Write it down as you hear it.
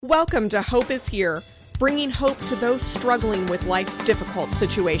Welcome to Hope is Here, bringing hope to those struggling with life's difficult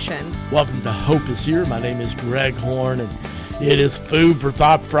situations. Welcome to Hope is Here. My name is Greg Horn, and it is Food for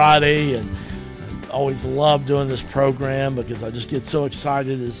Thought Friday, and I always love doing this program because I just get so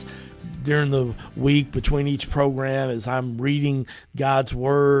excited as during the week between each program as I'm reading God's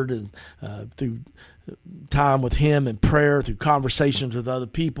Word and through time with Him in prayer, through conversations with other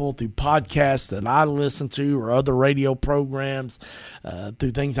people, through podcasts that I listen to or other radio programs,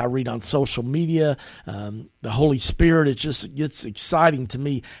 through things I read on social media, the Holy Spirit. It just gets exciting to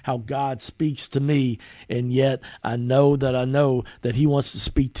me how God speaks to me, and yet I know that He wants to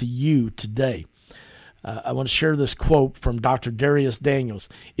speak to you today. I want to share this quote from Dr. Darius Daniels.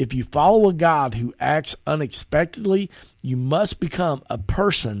 If you follow a God who acts unexpectedly, you must become a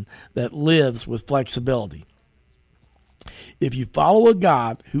person that lives with flexibility. If you follow a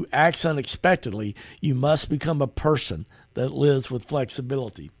God who acts unexpectedly, you must become a person that lives with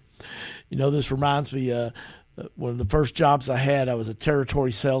flexibility. You know, this reminds me one of the first jobs I had, I was a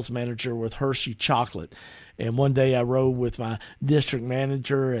territory sales manager with Hershey Chocolate. And one day I rode with my district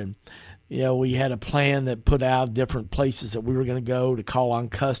manager, and you know, we had a plan that put out different places that we were going to go to call on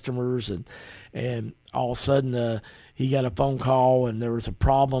customers, and all of a sudden he got a phone call, and there was a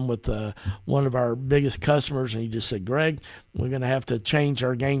problem with one of our biggest customers, and he just said, "Greg, we're going to have to change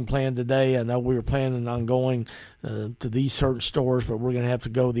our game plan today. I know we were planning on going to these certain stores, but we're going to have to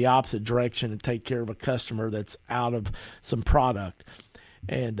go the opposite direction and take care of a customer that's out of some product."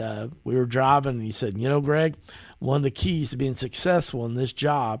 And we were driving, and he said, "You know, Greg, one of the keys to being successful in this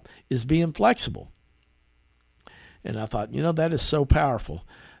job is being flexible." And I thought, you know, that is so powerful.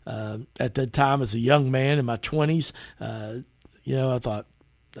 At that time, as a young man in my 20s, you know, I thought,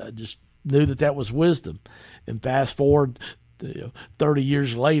 I just knew that was wisdom. And fast forward 30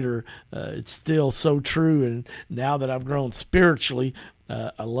 years later, it's still so true. And now that I've grown spiritually,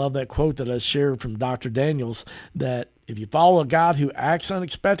 I love that quote that I shared from Dr. Daniels, that if you follow a God who acts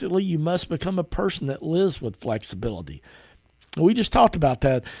unexpectedly, you must become a person that lives with flexibility. We just talked about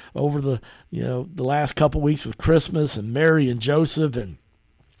that over the last couple of weeks with Christmas and Mary and Joseph, and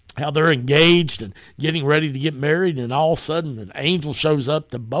how they're engaged and getting ready to get married, and all of a sudden an angel shows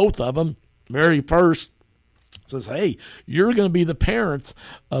up to both of them. Mary first says, "Hey, you're going to be the parents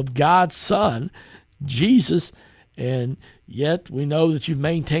of God's Son, Jesus, and yet we know that you've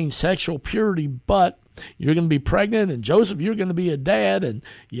maintained sexual purity, but you're going to be pregnant, and Joseph, you're going to be a dad, and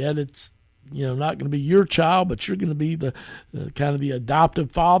yet it's not going to be your child, but you're going to be the kind of the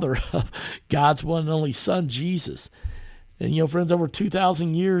adoptive father of God's one and only Son, Jesus." And, friends, over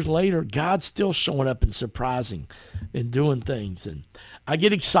 2,000 years later, God's still showing up and surprising and doing things. And I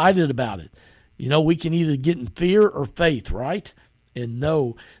get excited about it. We can either get in fear or faith, right? And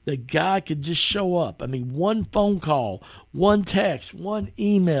know that God could just show up. I mean, one phone call, one text, one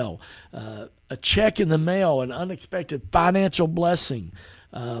email, a check in the mail, an unexpected financial blessing.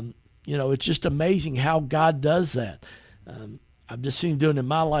 It's just amazing how God does that. I've just seen him doing it in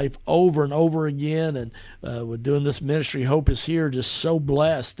my life over and over again, and with doing this ministry, Hope is Here, just so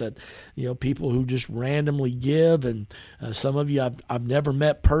blessed that, people who just randomly give, and some of you I've never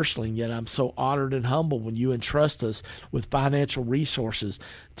met personally, and yet I'm so honored and humbled when you entrust us with financial resources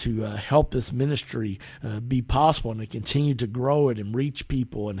to help this ministry be possible and to continue to grow it and reach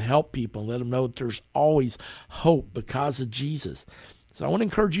people and help people and let them know that there's always hope because of Jesus. So I want to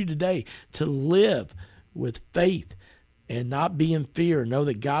encourage you today to live with faith and not be in fear. Know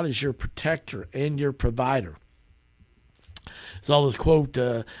that God is your protector and your provider. Saw this quote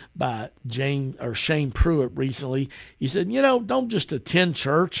by Shane Pruitt recently. He said, don't just attend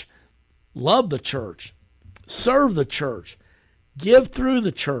church. Love the church. Serve the church. Give through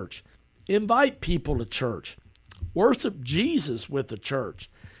the church. Invite people to church. Worship Jesus with the church.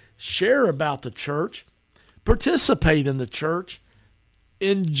 Share about the church. Participate in the church.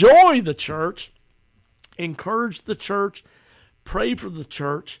 Enjoy the church. Encourage the church, pray for the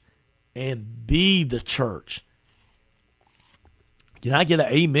church, and be the church. Can I get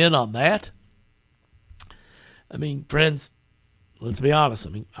an amen on that? I mean, friends, let's be honest. I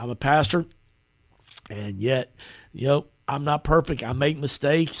mean, I'm a pastor, and yet, I'm not perfect. I make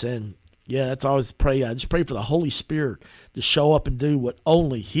mistakes, and that's always pray. I just pray for the Holy Spirit to show up and do what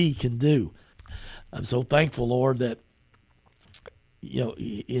only He can do. I'm so thankful, Lord, that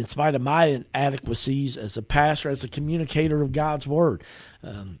in spite of my inadequacies as a pastor, as a communicator of God's Word,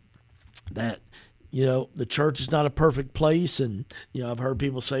 that, the church is not a perfect place. And, I've heard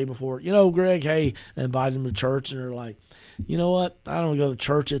people say before, Greg, hey, I invited them to church, and they're like, you know what? I don't go to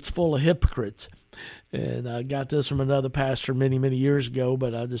church. It's full of hypocrites. And I got this from another pastor many, many years ago,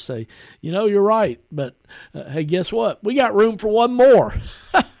 but I just say, you're right. But hey, guess what? We got room for one more.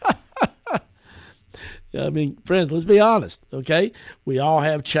 I mean, friends, let's be honest, okay? We all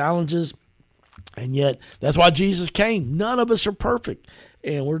have challenges, and yet that's why Jesus came. None of us are perfect,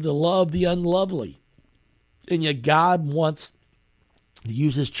 and we're to love the unlovely. And yet God wants to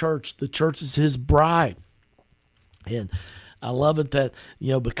use his church. The church is his bride. And I love it that,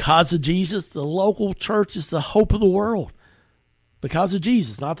 because of Jesus, the local church is the hope of the world. Because of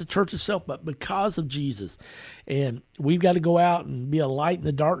Jesus, not the church itself, but because of Jesus. And we've got to go out and be a light in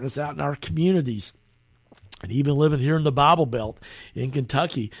the darkness out in our communities. And even living here in the Bible Belt in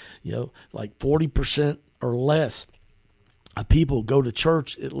Kentucky, like 40% or less of people go to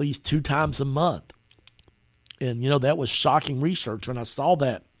church at least 2 times a month. And, that was shocking research when I saw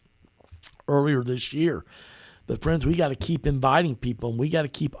that earlier this year. But, friends, we got to keep inviting people, and we got to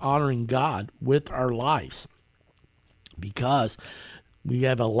keep honoring God with our lives, because we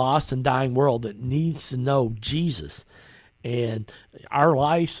have a lost and dying world that needs to know Jesus. And our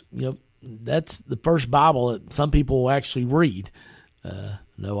lives, that's the first Bible that some people will actually read.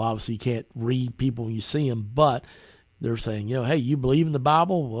 No, obviously you can't read people when you see them, but they're saying, hey, you believe in the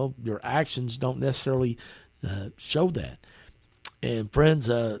Bible? Well, your actions don't necessarily show that. And friends,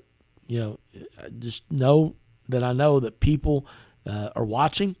 just know that I know that people are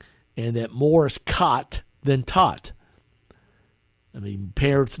watching, and that more is caught than taught. I mean,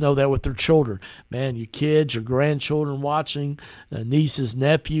 parents know that with their children. Man, your kids, your grandchildren watching, nieces,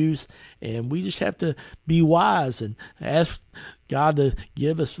 nephews, and we just have to be wise and ask God to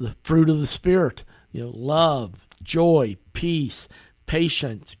give us the fruit of the Spirit. Love, joy, peace,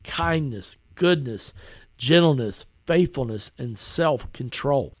 patience, kindness, goodness, gentleness, faithfulness, and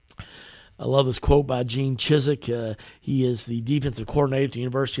self-control. I love this quote by Gene Chizik. He is the defensive coordinator at the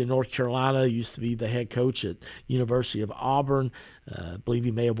University of North Carolina. He used to be the head coach at University of Auburn. I believe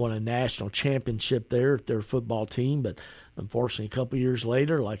he may have won a national championship there at their football team, but unfortunately a couple years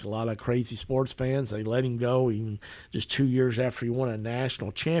later, like a lot of crazy sports fans, they let him go even just 2 years after he won a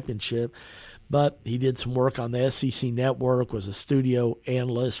national championship. But he did some work on the SEC Network, was a studio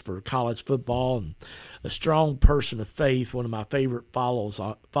analyst for college football, and a strong person of faith, one of my favorite followers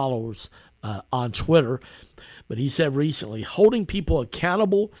on Twitter. But he said recently, holding people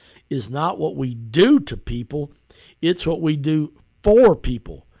accountable is not what we do to people, it's what we do for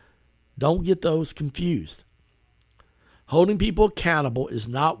people. Don't get those confused. Holding people accountable is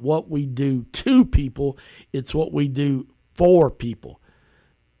not what we do to people, it's what we do for people.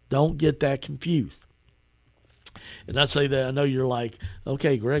 Don't get that confused. And I say that, I know you're like,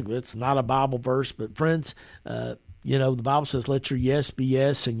 okay, Greg, it's not a Bible verse, but friends, the Bible says, let your yes be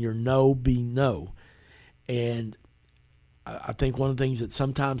yes and your no be no. And I think one of the things that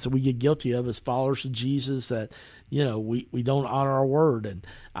sometimes we get guilty of as followers of Jesus, that, we don't honor our word. And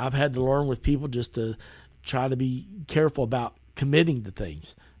I've had to learn with people just to try to be careful about committing to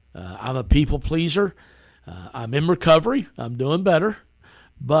things. I'm a people pleaser. I'm in recovery. I'm doing better.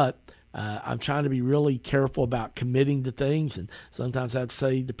 But I'm trying to be really careful about committing to things. And sometimes I have to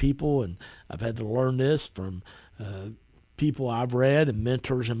say to people, and I've had to learn this from people I've read and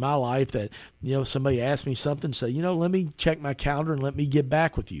mentors in my life, that, somebody asks me something, say, let me check my calendar and let me get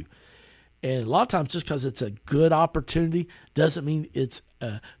back with you. And a lot of times just because it's a good opportunity doesn't mean it's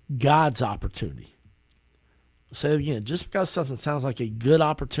God's opportunity. I'll say it again, just because something sounds like a good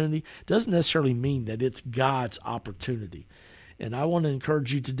opportunity doesn't necessarily mean that it's God's opportunity. And I want to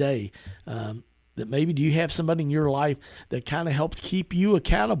encourage you today that maybe do you have somebody in your life that kind of helps keep you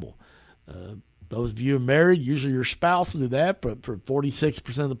accountable? Those of you who are married, usually your spouse will do that, but for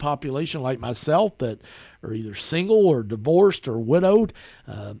 46% of the population, like myself, that are either single or divorced or widowed,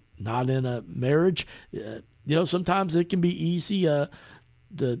 not in a marriage, sometimes it can be easy to,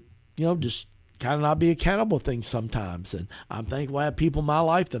 just kind of not be accountable for things sometimes. And I'm thankful I have people in my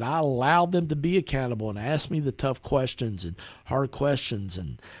life that I allowed them to be accountable and ask me the tough questions and hard questions.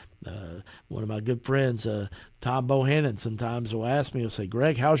 And one of my good friends, Tom Bohannon, sometimes will ask me, he'll say,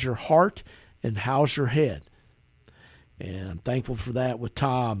 Greg, how's your heart and how's your head? And I'm thankful for that with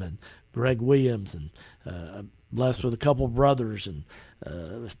Tom and Greg Williams, and I'm blessed with a couple of brothers and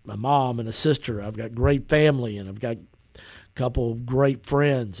my mom and a sister. I've got great family, and I've got couple of great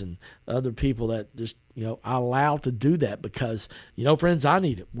friends and other people that just, I allow to do that because, friends, I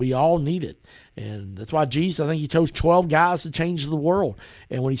need it. We all need it. And that's why Jesus, I think he chose 12 guys to change the world.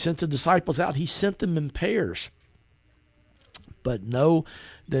 And when he sent the disciples out, he sent them in pairs. But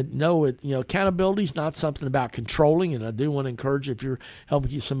accountability is not something about controlling. And I do want to encourage you, if you're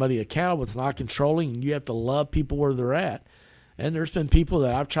helping keep somebody accountable, it's not controlling, and you have to love people where they're at. And there's been people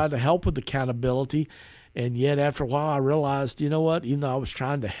that I've tried to help with accountability, and yet after a while I realized, even though I was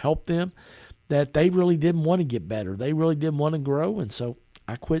trying to help them, that they really didn't want to get better. They really didn't want to grow, and so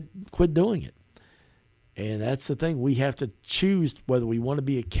I quit doing it. And that's the thing. We have to choose whether we want to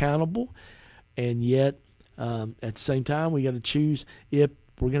be accountable, and yet at the same time, we got to choose if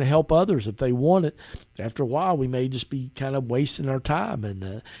we're going to help others if they want it. After a while, we may just be kind of wasting our time,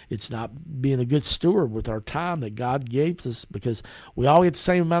 and it's not being a good steward with our time that God gave us, because we all get the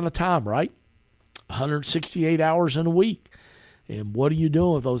same amount of time, right? 168 hours in a week. And what are you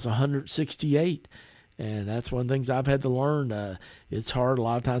doing with those 168? And that's one of the things I've had to learn. It's hard. A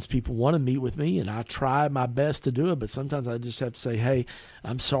lot of times people want to meet with me, and I try my best to do it, but sometimes I just have to say, hey,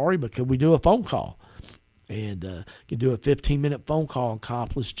 I'm sorry, but could we do a phone call? And can do a 15-minute phone call and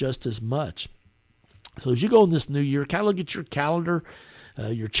accomplish just as much. So as you go in this new year, kind of look at your calendar,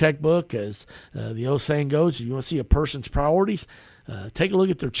 your checkbook. As the old saying goes, if you want to see a person's priorities, take a look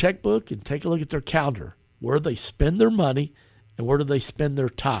at their checkbook and take a look at their calendar. Where do they spend their money, and where do they spend their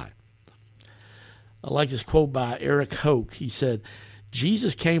time? I like this quote by Eric Hoke. He said,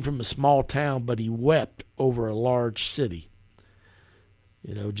 Jesus came from a small town, but he wept over a large city.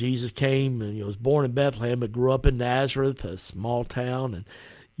 You know, Jesus came and he was born in Bethlehem, but grew up in Nazareth, a small town, and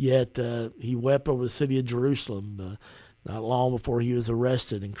yet he wept over the city of Jerusalem not long before he was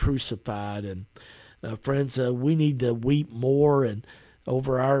arrested and crucified. And friends, we need to weep more and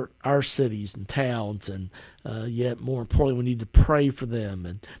over our cities and towns, and yet more importantly, we need to pray for them,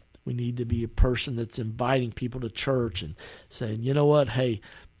 and we need to be a person that's inviting people to church and saying, you know what, hey,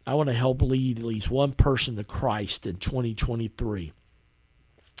 I want to help lead at least one person to Christ in 2023.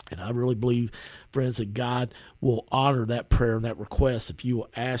 And I really believe, friends, that God will honor that prayer and that request if you will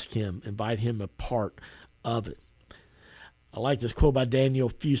ask him, invite him a part of it. I like this quote by Daniel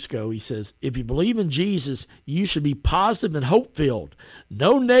Fusco. He says, if you believe in Jesus, you should be positive and hope-filled.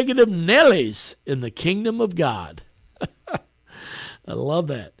 No negative Nellies in the kingdom of God. I love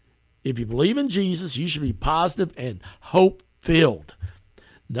that. If you believe in Jesus, you should be positive and hope-filled.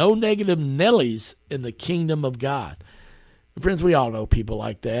 No negative Nellies in the kingdom of God. And friends, we all know people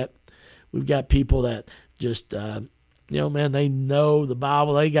like that. We've got people that just, man, they know the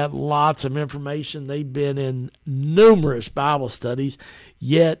Bible. They got lots of information. They've been in numerous Bible studies.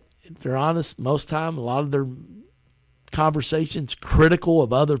 Yet, if they're honest, most of the time, a lot of their conversations critical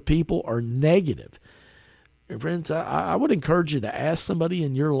of other people are negative. And friends, I would encourage you to ask somebody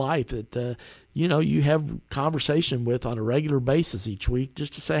in your life that, you have conversation with on a regular basis each week,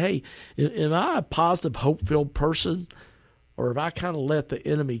 just to say, hey, am I a positive, hope-filled person? Or have I kind of let the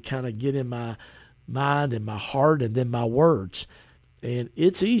enemy kind of get in my mind and my heart and then my words? And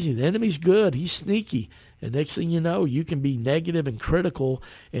it's easy. The enemy's good. He's sneaky. And next thing you know, you can be negative and critical,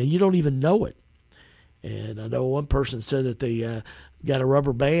 and you don't even know it. And I know one person said that they got a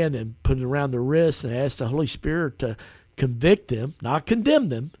rubber band and put it around their wrist and asked the Holy Spirit to convict them, not condemn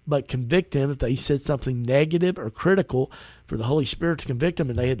them, but convict them if they said something negative or critical, for the Holy Spirit to convict them.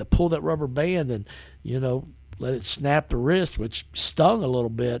 And they had to pull that rubber band and, let it snap the wrist, which stung a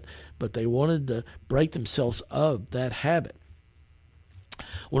little bit, but they wanted to break themselves of that habit. I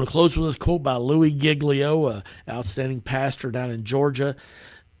want to close with this quote by Louis Giglio, an outstanding pastor down in Georgia.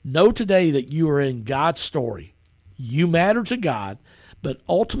 Know today that you are in God's story. You matter to God, but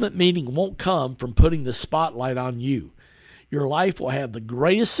ultimate meaning won't come from putting the spotlight on you. Your life will have the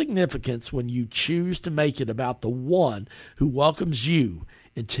greatest significance when you choose to make it about the one who welcomes you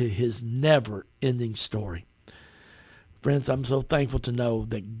into his never-ending story. Friends, I'm so thankful to know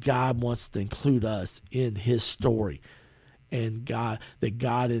that God wants to include us in his story. And God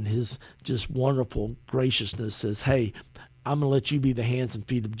in his just wonderful graciousness says, hey, I'm going to let you be the hands and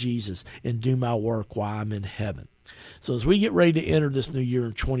feet of Jesus and do my work while I'm in heaven. So as we get ready to enter this new year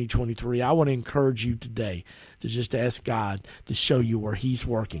in 2023, I want to encourage you today to just ask God to show you where he's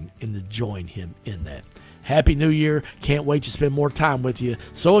working and to join him in that. Happy New Year. Can't wait to spend more time with you.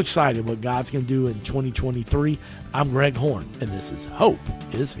 So excited what God's going to do in 2023. I'm Greg Horn, and this is Hope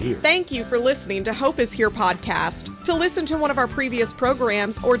is Here. Thank you for listening to Hope is Here podcast. To listen to one of our previous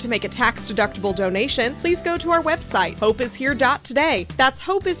programs or to make a tax-deductible donation, please go to our website, hopeishere.today. That's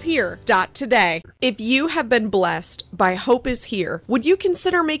hopeishere.today. If you have been blessed by Hope is Here, would you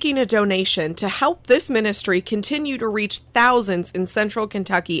consider making a donation to help this ministry continue to reach thousands in Central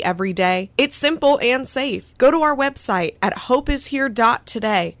Kentucky every day? It's simple and safe. Go to our website at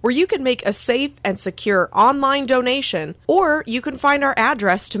hopeishere.today, where you can make a safe and secure online donation, or you can find our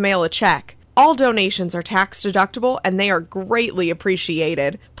address to mail a check. All donations are tax deductible and they are greatly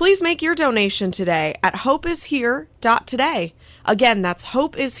appreciated. Please make your donation today at hopeishere.today. Again, that's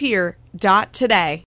hopeishere.today.